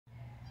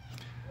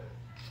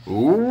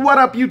What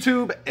up,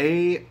 YouTube?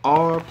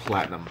 AR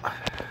Platinum.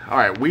 All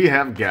right, we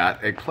have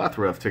got a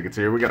plethora of tickets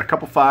here. We got a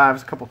couple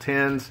 5s, a couple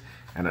 10s,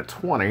 and a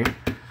 20.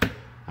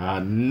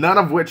 None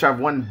of which I've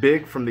won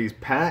big from these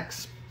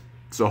packs.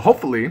 So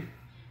hopefully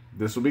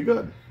this will be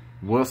good.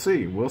 We'll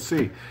see. We'll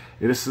see.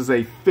 This is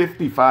a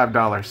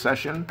 $55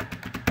 session.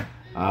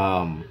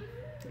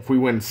 If we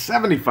win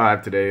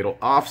 75 today, it'll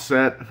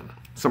offset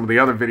some of the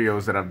other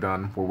videos that I've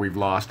done where we've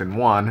lost and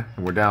won,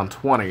 and we're down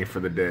 20 for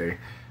the day.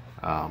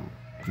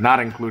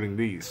 Not including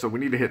these. So we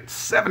need to hit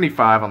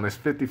 75 on this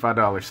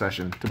 $55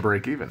 session to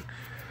break even.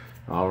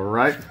 All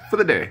right, for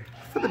the day.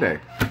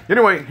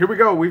 Anyway, here we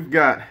go. We've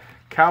got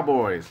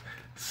Cowboys,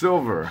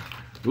 Silver,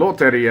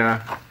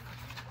 Loteria,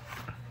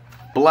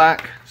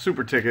 Black,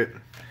 Super Ticket,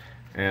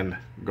 and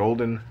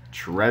Golden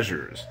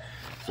Treasures.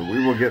 So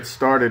we will get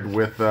started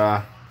with,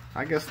 I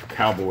guess, the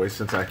Cowboys,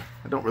 since I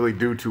don't really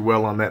do too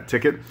well on that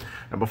ticket.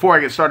 Now, before I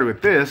get started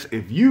with this,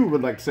 if you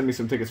would like to send me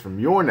some tickets from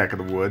your neck of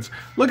the woods,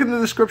 look in the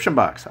description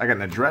box. I got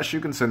an address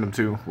you can send them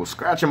to. We'll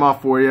scratch them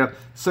off for you,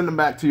 send them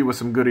back to you with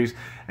some goodies,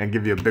 and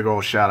give you a big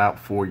old shout out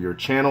for your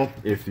channel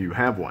if you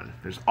have one.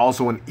 There's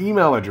also an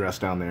email address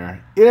down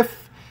there.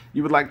 If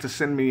you would like to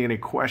send me any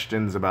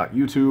questions about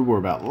YouTube or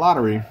about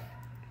lottery,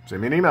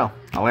 send me an email.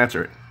 I'll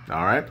answer it.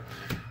 All right,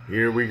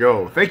 here we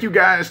go. Thank you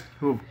guys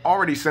who have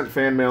already sent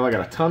fan mail. I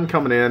got a ton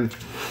coming in.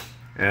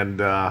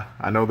 And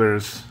I know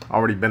there's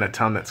already been a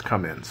ton that's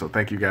come in, so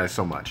thank you guys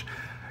so much.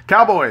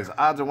 Cowboys,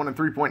 odds are 1 in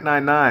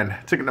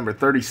 3.99. Ticket number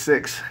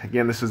 36.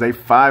 Again, this is a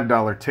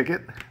 $5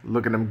 ticket.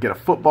 Looking to get a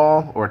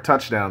football or a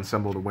touchdown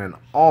symbol to win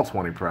all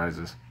 20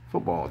 prizes.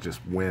 Football just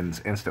wins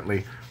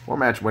instantly, or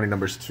match winning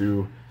numbers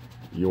to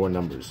your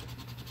numbers.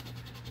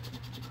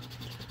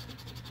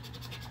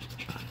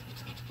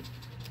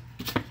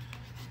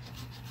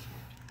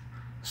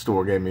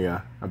 Store gave me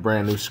a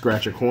brand new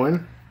scratcher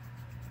coin.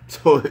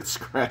 So it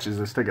scratches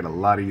this ticket a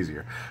lot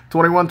easier.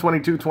 21,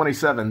 22,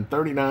 27,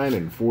 39,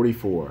 and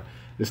 44.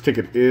 This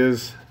ticket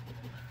is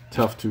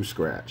tough to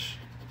scratch.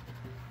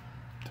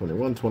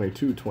 21,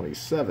 22,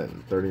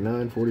 27,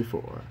 39,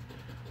 44.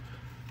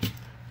 Of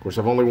course,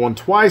 I've only won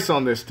twice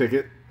on this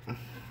ticket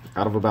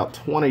out of about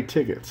 20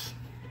 tickets.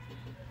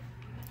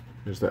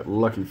 There's that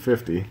lucky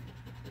 50.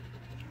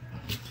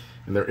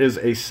 And there is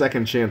a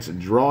second chance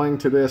drawing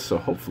to this, so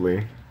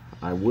hopefully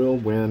I will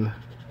win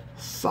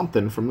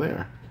something from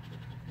there.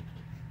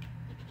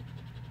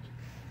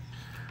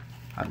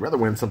 I'd rather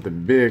win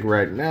something big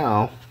right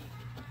now.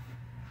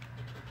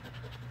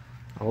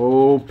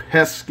 Oh,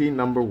 pesky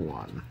number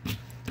 1.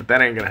 But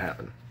that ain't going to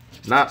happen.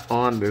 Not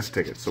on this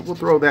ticket. So we'll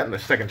throw that in the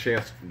second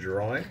chance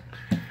drawing.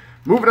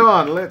 Moving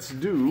on, let's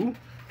do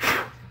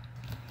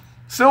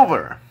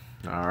Silver.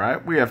 All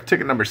right, we have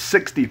ticket number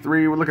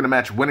 63. We're looking to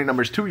match winning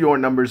numbers to your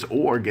numbers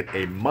or get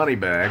a money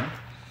bag.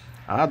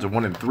 Odds are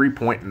 1 in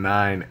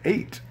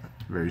 3.98.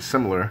 Very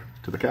similar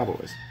to the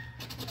Cowboys.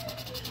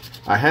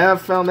 I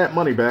have found that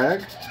money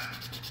bag.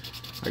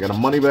 I got a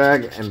money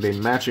bag and a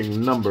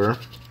matching number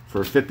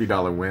for a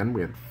 $50 win.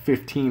 We had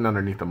 15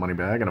 underneath the money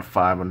bag and a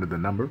 5 under the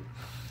number.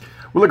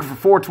 We're looking for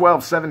 4,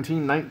 12,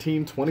 17,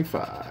 19,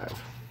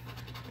 25.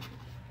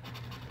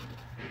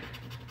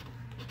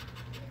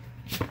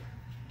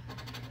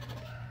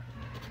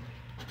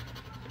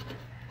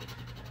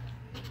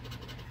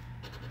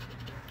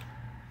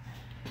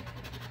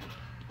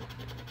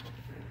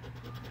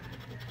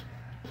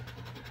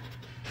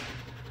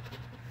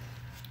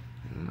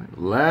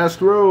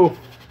 Last row.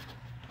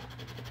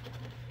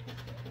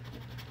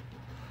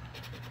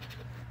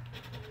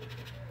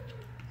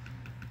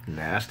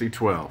 Nasty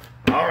 12.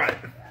 All right,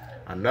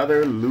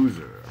 another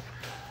loser.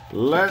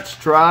 Let's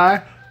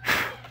try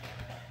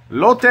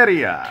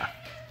Loteria.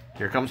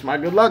 Here comes my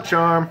good luck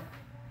charm.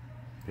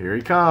 Here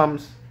he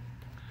comes.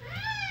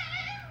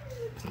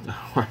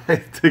 All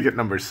right, ticket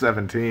number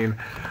 17.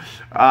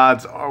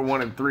 Odds are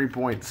 1 in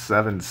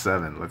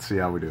 3.77. Let's see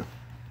how we do.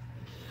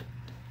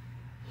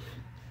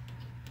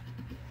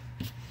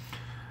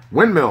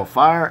 Windmill,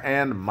 Fire,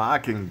 and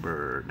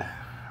Mockingbird.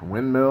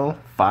 Windmill,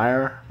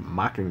 Fire,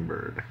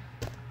 Mockingbird.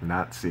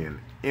 Not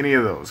seeing any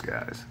of those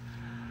guys.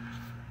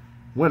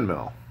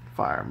 Windmill,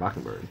 Fire,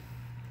 Mockingbird.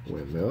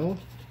 Windmill,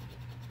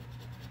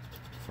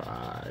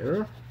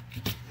 Fire.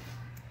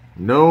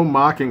 No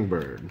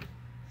Mockingbird.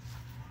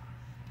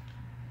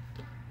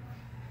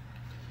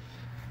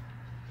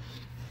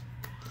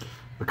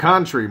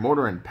 Pecan Tree,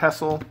 Mortar and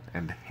Pestle,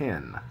 and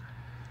Hen.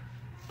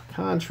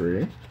 Pecan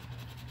Tree,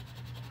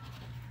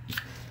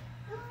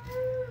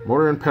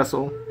 Mortar and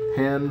Pestle,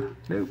 Hen,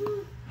 nope.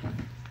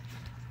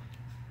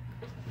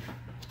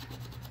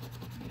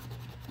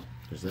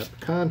 There's that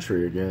pecan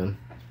tree again.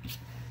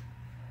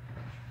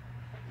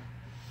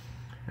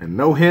 And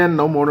no hen,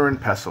 no mortar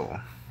and pestle.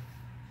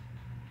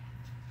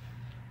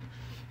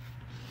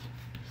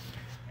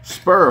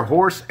 Spur,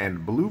 horse,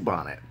 and blue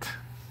bonnet.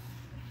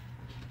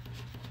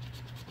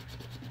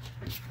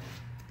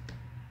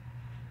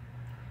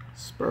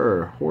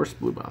 Spur, horse,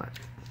 blue bonnet.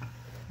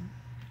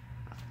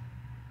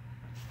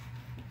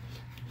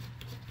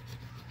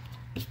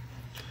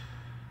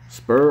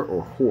 Spur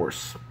or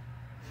horse?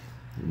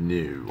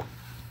 No.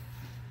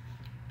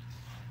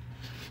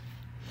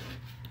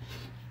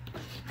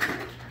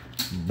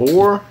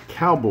 Boar,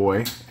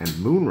 Cowboy, and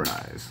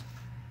Moonrise.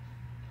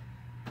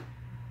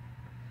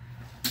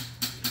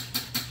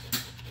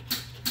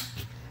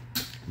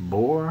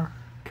 Boar,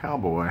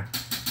 Cowboy,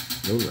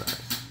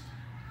 Moonrise.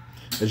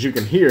 As you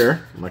can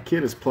hear, my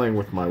kid is playing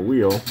with my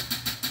wheel.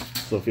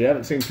 So if you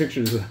haven't seen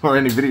pictures or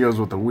any videos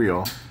with the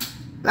wheel,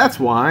 that's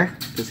why.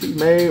 Because he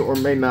may or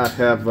may not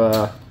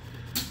have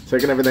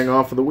taken everything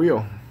off of the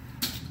wheel.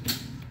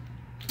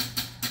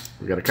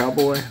 We got a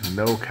cowboy,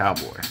 no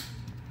cowboy.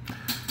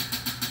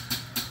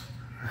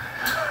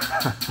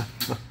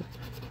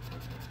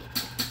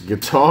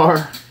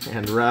 Guitar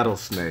and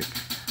rattlesnake.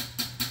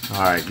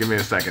 Alright, give me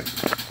a second.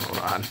 Hold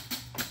on.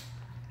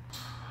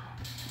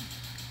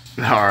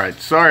 Alright,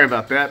 sorry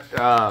about that.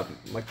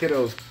 My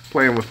kiddo's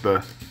playing with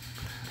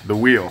the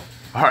wheel.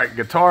 Alright,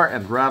 guitar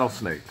and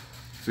rattlesnake.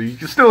 So you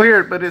can still hear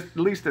it, but at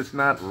least it's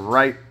not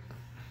right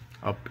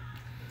up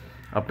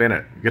in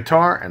it.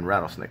 Guitar and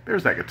rattlesnake.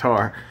 There's that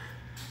guitar.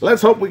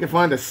 Let's hope we can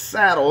find a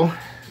saddle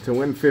to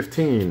win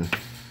 15.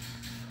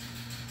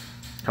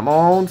 Come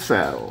on,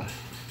 saddle.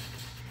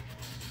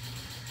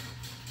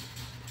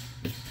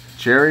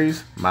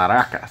 Cherries,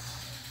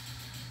 maracas.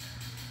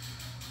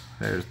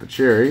 There's the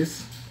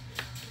cherries.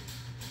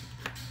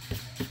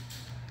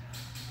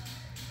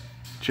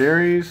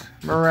 Cherries,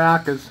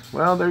 maracas.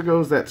 Well, there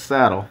goes that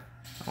saddle.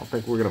 I don't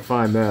think we're going to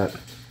find that.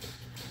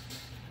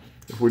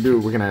 If we do,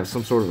 we're going to have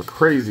some sort of a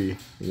crazy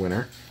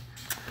winner.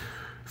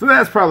 So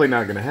that's probably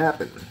not going to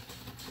happen.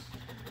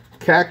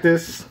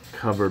 Cactus,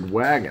 covered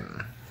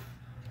wagon.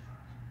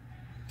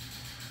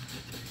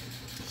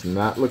 It's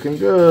not looking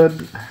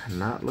good.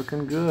 Not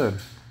looking good.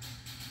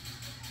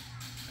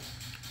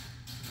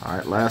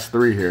 Alright, last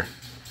three here.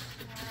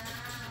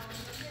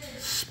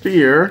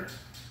 Spear.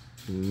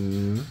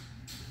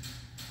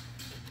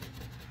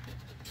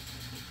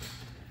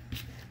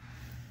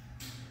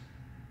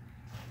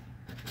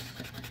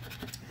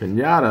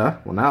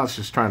 Pinata. Well, now it's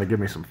just trying to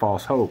give me some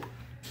false hope.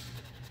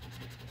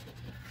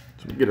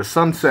 So we get a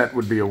sunset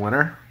would be a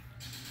winner.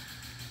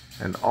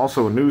 And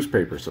also a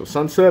newspaper. So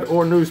sunset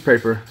or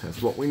newspaper.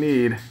 That's what we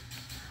need.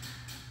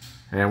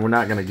 And we're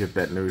not going to get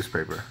that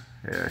newspaper.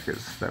 Yeah,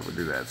 because that would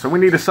do that. So we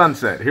need a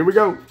sunset. Here we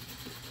go.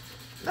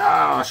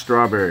 Ah,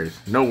 strawberries.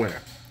 No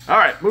winner.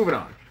 Alright, moving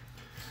on.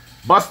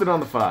 Busted on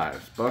the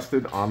fives.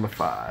 Busted on the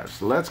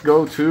fives. Let's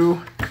go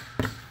to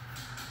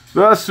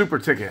the super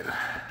ticket.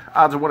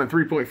 Odds are 1 in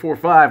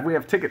 3.45. We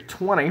have ticket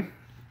 20.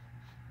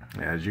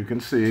 As you can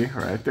see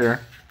right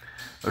there.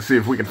 Let's see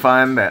if we can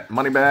find that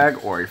money bag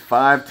or a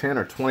 5, 10,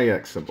 or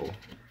 20x symbol.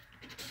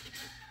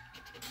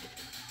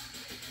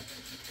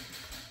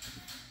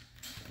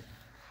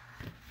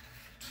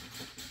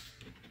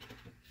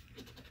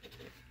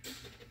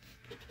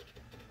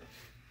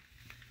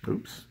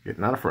 Oops,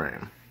 getting out of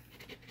frame.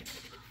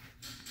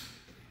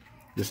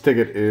 This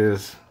ticket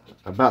is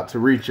about to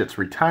reach its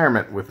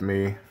retirement with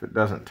me if it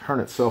doesn't turn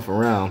itself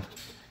around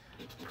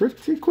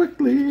pretty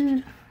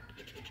quickly.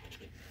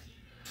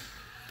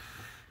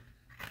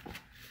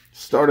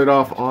 Started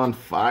off on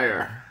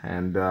fire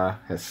and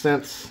has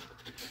since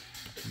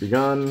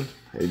begun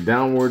a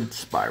downward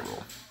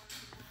spiral.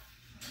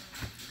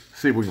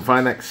 See if we can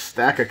find that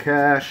stack of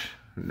cash.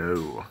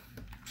 No.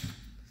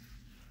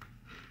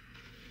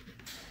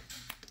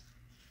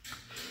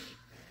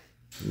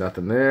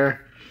 Nothing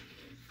there.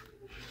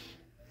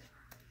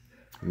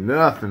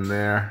 Nothing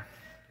there.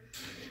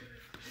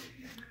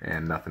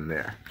 And nothing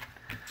there.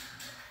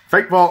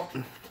 Fake vault.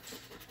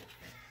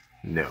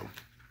 No.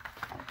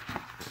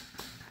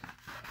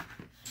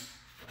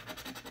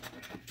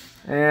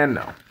 And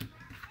no.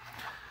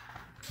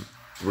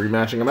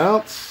 Rematching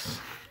amounts.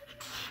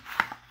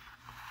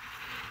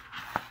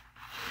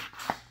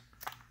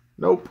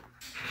 Nope.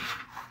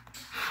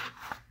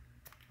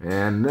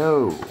 And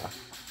no.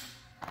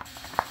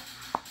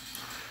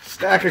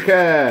 Stack of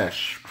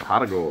cash.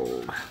 Pot of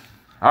gold.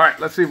 Alright,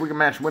 let's see if we can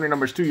match winning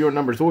numbers to your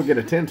numbers. We'll get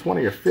a 10,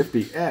 20, or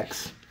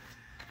 50x.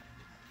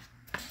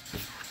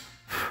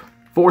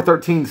 4,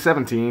 13,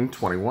 17,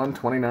 21,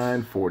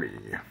 29, 40.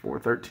 4,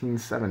 13,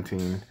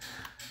 17,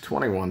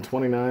 21,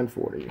 29,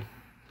 40.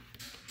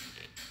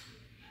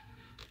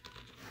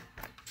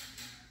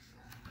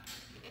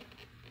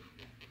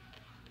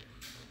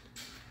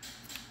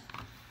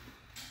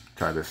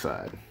 Try this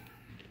side.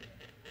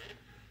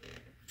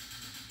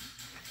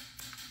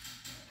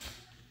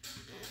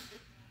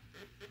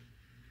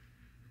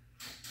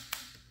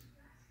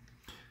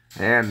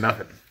 And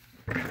nothing.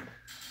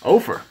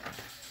 Over.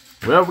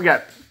 Well, we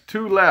got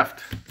 2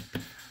 left.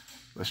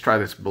 Let's try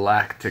this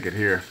black ticket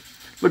here.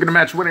 Looking to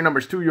match winning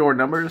numbers to your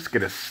numbers.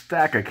 Get a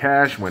stack of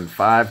cash, win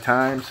 5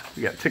 times.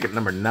 We got ticket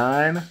number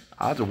 9.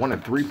 Odds are 1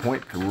 in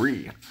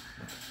 3.3.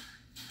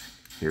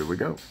 Here we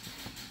go.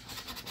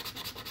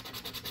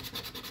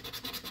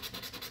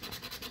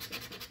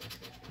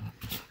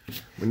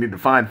 We need to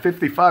find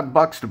 55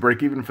 bucks to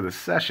break even for the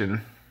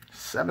session.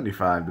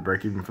 75 to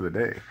break even for the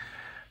day.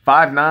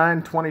 5,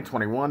 9, 20,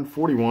 21,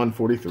 41,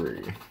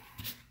 43.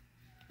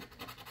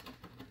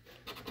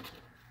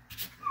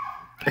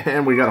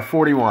 And we got a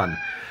 41.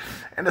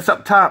 And it's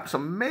up top, so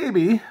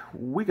maybe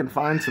we can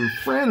find some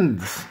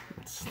friends.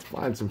 Let's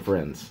find some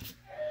friends.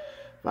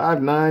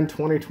 5, 9,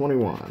 20,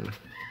 21.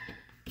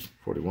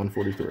 41,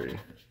 43.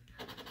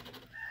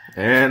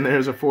 And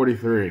there's a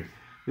 43.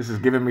 This is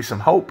giving me some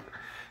hope.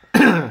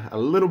 A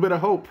little bit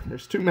of hope.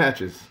 There's 2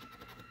 matches.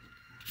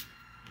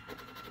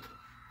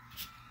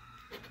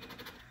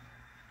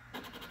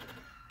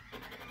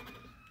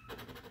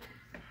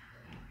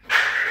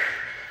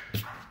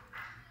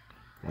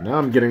 Well, now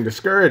I'm getting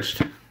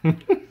discouraged.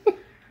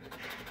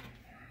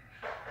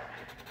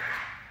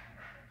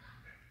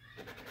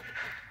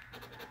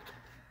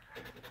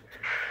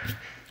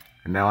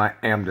 And now I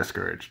am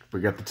discouraged.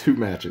 We got the 2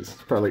 matches.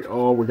 It's probably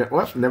all we're got.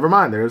 Well, never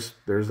mind. There's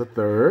a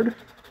third.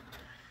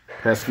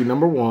 Pesky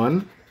number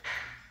 1.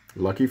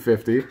 Lucky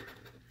 50.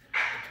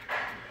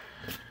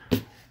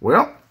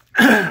 Well,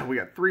 we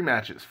got 3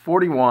 matches.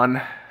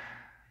 41,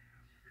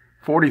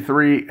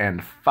 43,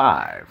 and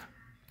 5.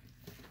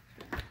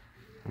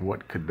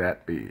 What could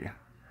that be?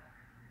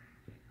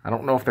 I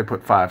don't know if they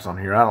put 5s on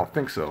here. I don't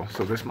think so.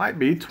 So this might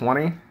be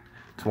 20,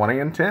 20,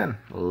 and 10.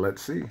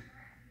 Let's see.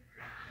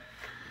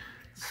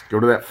 Let's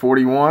go to that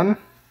 41.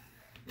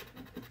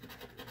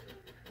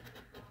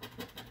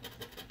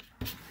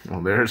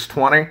 Well, there's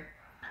 20.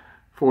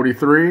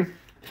 43.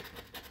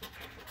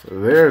 So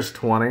there's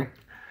 20.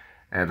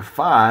 And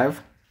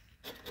 5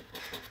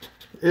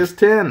 is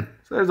 10.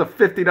 So there's a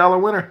 $50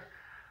 winner.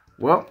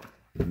 Well,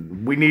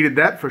 we needed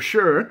that for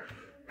sure.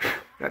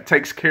 That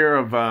takes care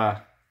of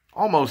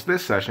almost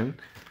this session.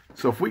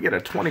 So if we get a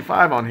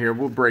 25 on here,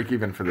 we'll break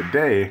even for the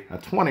day. A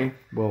 20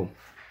 will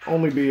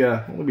only be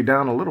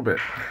down a little bit.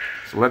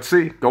 So let's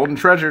see. Golden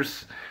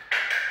Treasures.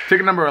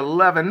 Ticket number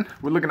 11.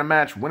 We're looking to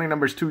match winning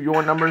numbers to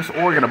your numbers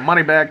or get a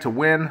money bag to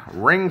win.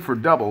 Ring for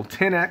double.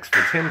 10x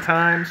for 10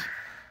 times.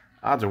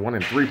 Odds are 1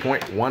 in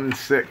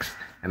 3.16.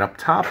 And up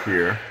top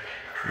here,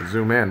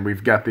 zoom in,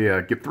 we've got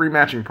the get 3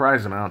 matching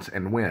prize amounts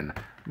and win.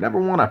 Never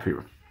won up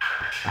here.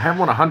 I have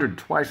won 100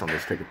 twice on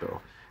this ticket,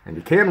 though. And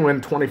you can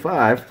win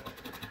 25.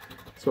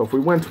 So if we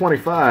win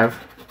 25,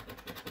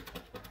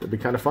 it'd be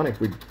kind of funny.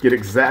 We'd get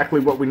exactly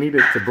what we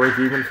needed to break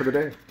even for the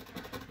day.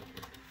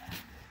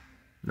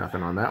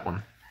 Nothing on that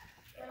one.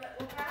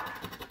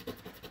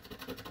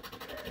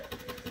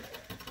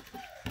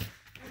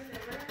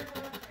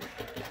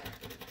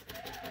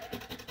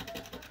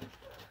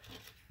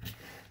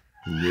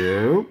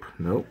 Nope.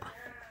 Nope.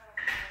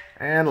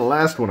 And the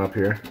last one up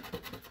here.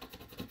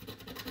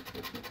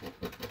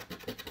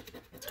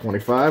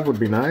 25 would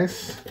be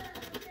nice.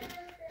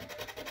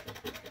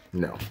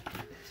 No.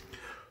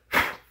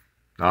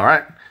 All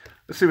right.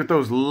 Let's see what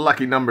those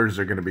lucky numbers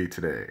are going to be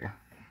today.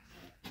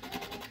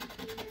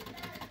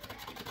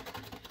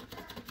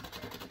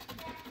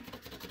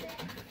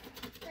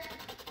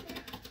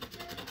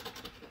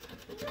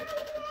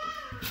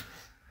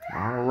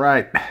 All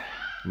right.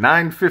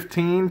 9,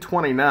 15,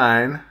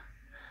 29,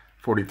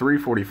 43,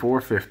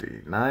 44,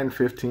 50. 9,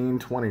 15,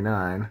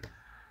 29,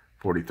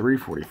 43,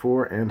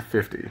 44, and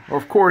 50. Or,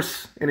 of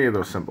course, any of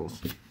those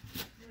symbols.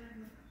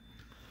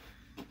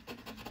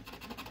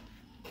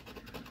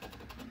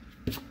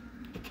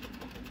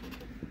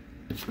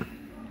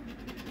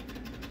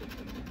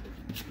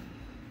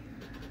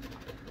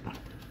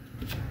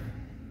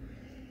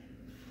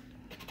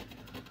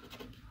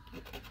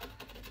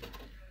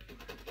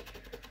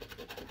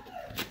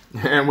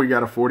 And we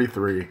got a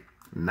 43.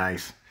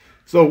 Nice.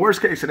 So,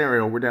 worst case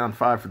scenario, we're down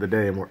 5 for the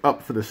day and we're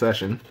up for the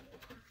session.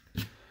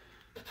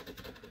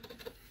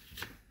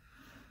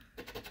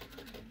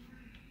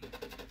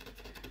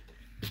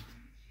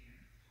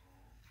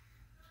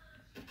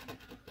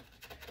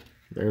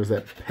 There's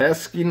that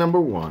pesky number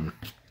 1.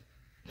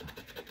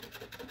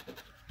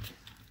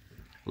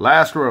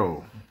 Last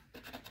row.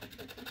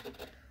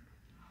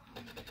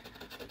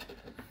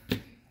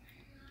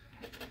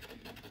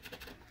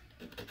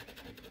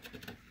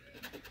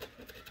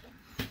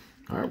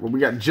 All right, well, we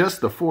got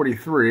just the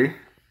 43.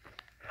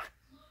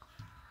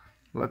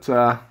 Let's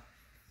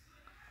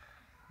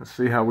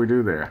see how we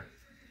do there.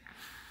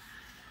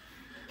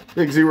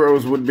 Big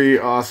zeros would be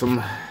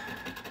awesome.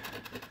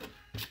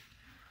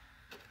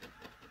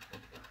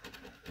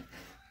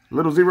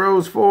 Little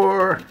zeros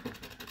for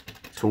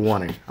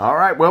 20. All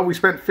right, well, we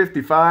spent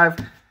 55.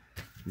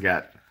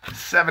 Got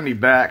 70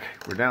 back.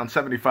 We're down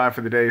 75 for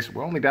the day, so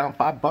we're only down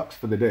 $5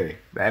 for the day.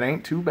 That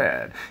ain't too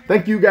bad.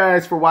 Thank you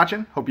guys for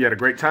watching. Hope you had a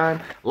great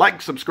time.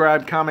 Like,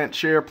 subscribe, comment,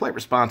 share, play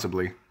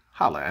responsibly.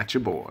 Holla at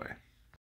your boy.